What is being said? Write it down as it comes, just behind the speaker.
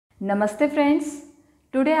Namaste friends.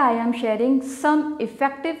 Today I am sharing some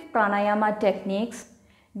effective pranayama techniques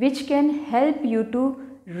which can help you to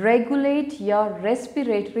regulate your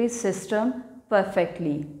respiratory system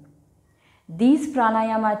perfectly. These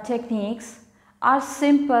pranayama techniques are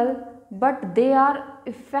simple but they are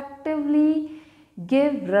effectively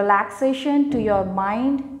give relaxation to your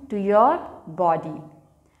mind, to your body.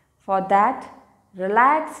 For that,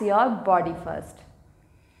 relax your body first.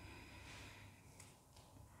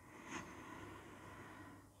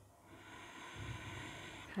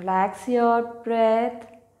 Relax your breath.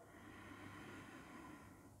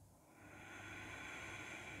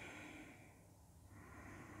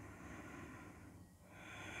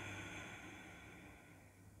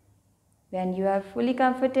 When you are fully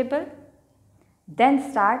comfortable,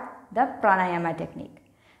 then start the pranayama technique.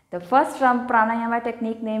 The first pranayama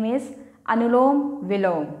technique name is Anulom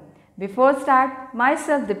Vilom. Before start,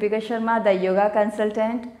 myself Deepika Sharma, the yoga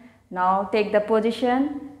consultant. Now take the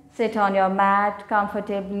position. Sit on your mat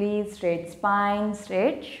comfortably, straight spine,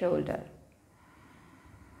 straight shoulder.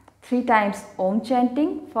 3 times Om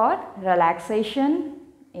chanting for relaxation.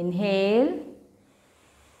 Inhale.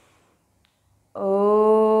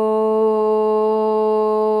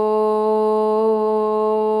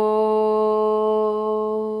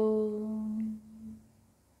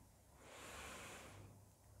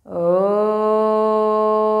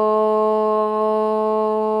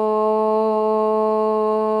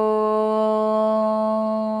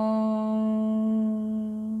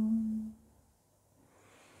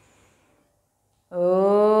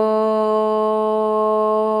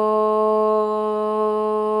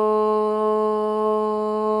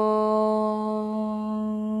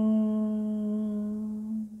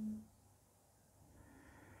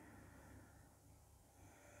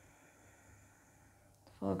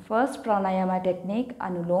 For first pranayama technique,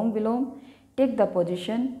 Anulom Vilom, take the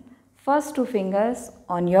position. First 2 fingers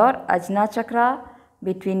on your Ajna chakra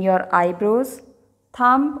between your eyebrows,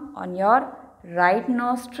 thumb on your right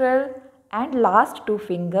nostril and last 2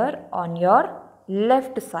 fingers on your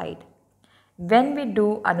left side. When we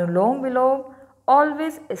do Anulom Vilom,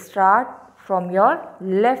 always start from your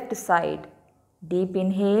left side. Deep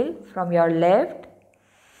inhale from your left.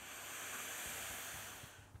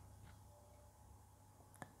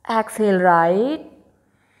 Exhale right.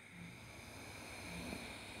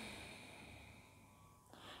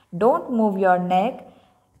 Don't move your neck,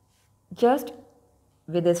 just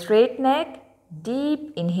with a straight neck.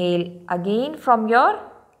 Deep inhale again from your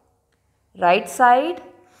right side.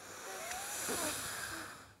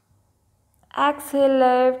 Exhale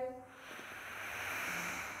left.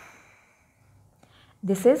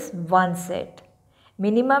 This is one set.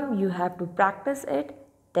 Minimum you have to practice it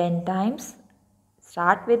 10 times.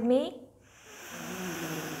 Start with me.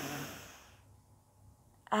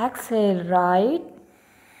 Exhale right.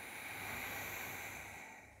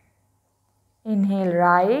 Inhale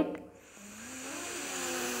right.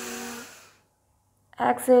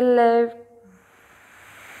 Exhale left.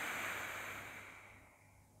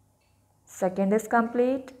 Second is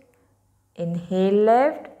complete. Inhale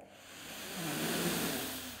left.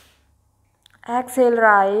 Exhale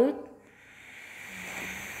right.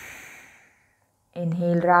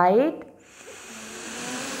 Inhale right.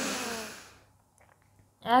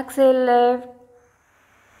 Exhale left.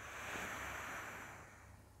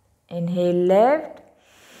 Inhale left.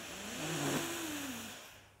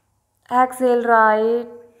 Exhale right.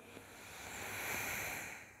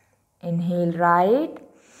 Inhale right.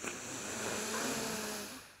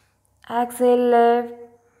 Exhale left.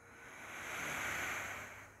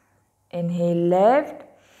 Inhale left.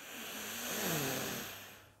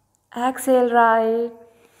 Exhale right.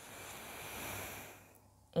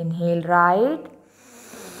 Inhale right.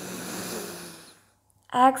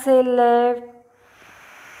 Exhale left.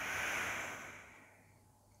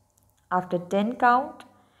 After 10 count,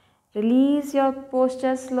 release your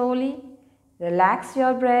posture slowly. Relax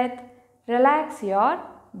your breath. Relax your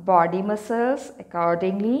body muscles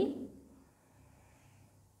accordingly.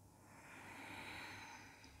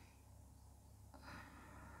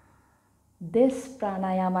 This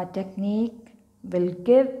pranayama technique will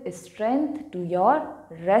give strength to your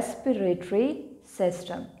respiratory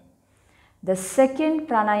system. The second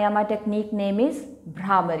pranayama technique name is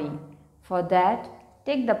Bhramari. For that,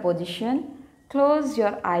 take the position, close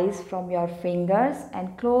your eyes from your fingers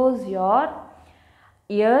and close your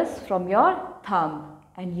ears from your thumb.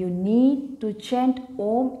 And you need to chant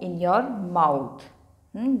Om in your mouth.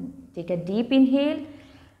 Take a deep inhale,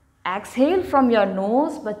 exhale from your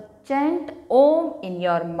nose but chant Om in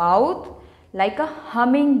your mouth like a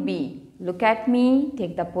humming bee. Look at me,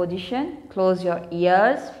 take the position, close your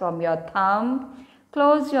ears from your thumb,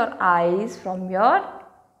 close your eyes from your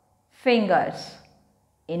fingers.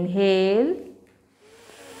 Inhale.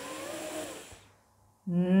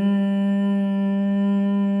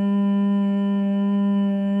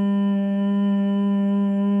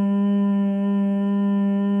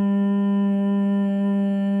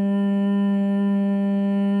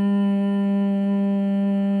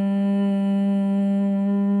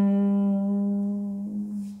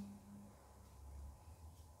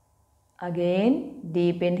 Again,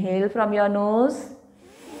 deep inhale from your nose.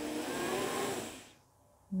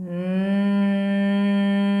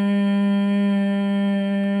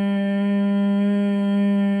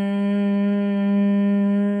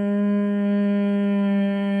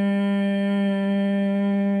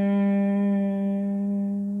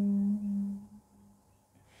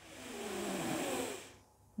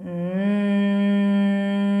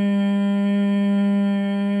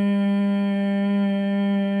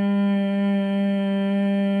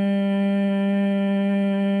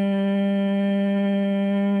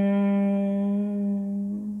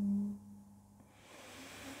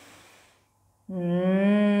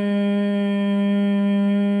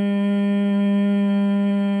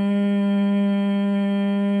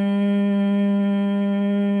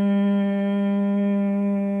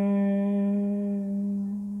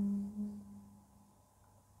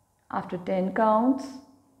 After 10 counts,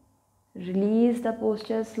 release the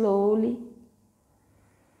posture slowly.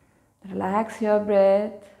 Relax your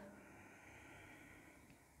breath.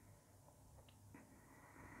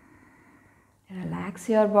 Relax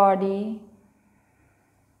your body.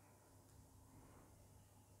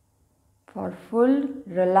 For full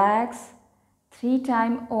relax,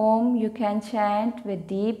 3-time Om you can chant with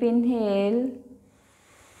deep inhale.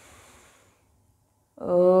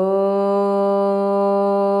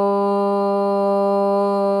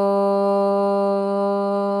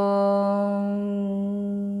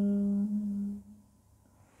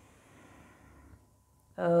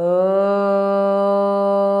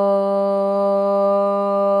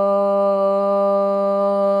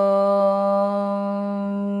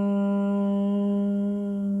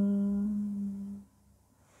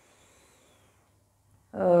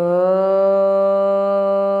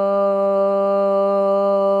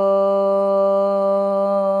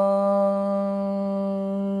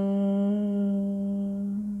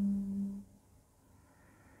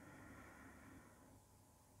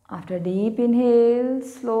 After deep inhale,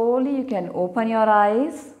 slowly you can open your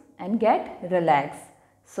eyes and get relaxed.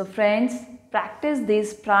 So friends, practice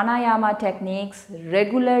these pranayama techniques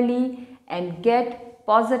regularly and get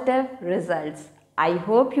positive results. I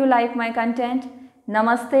hope you like my content.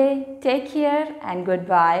 Namaste, take care and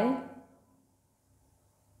goodbye.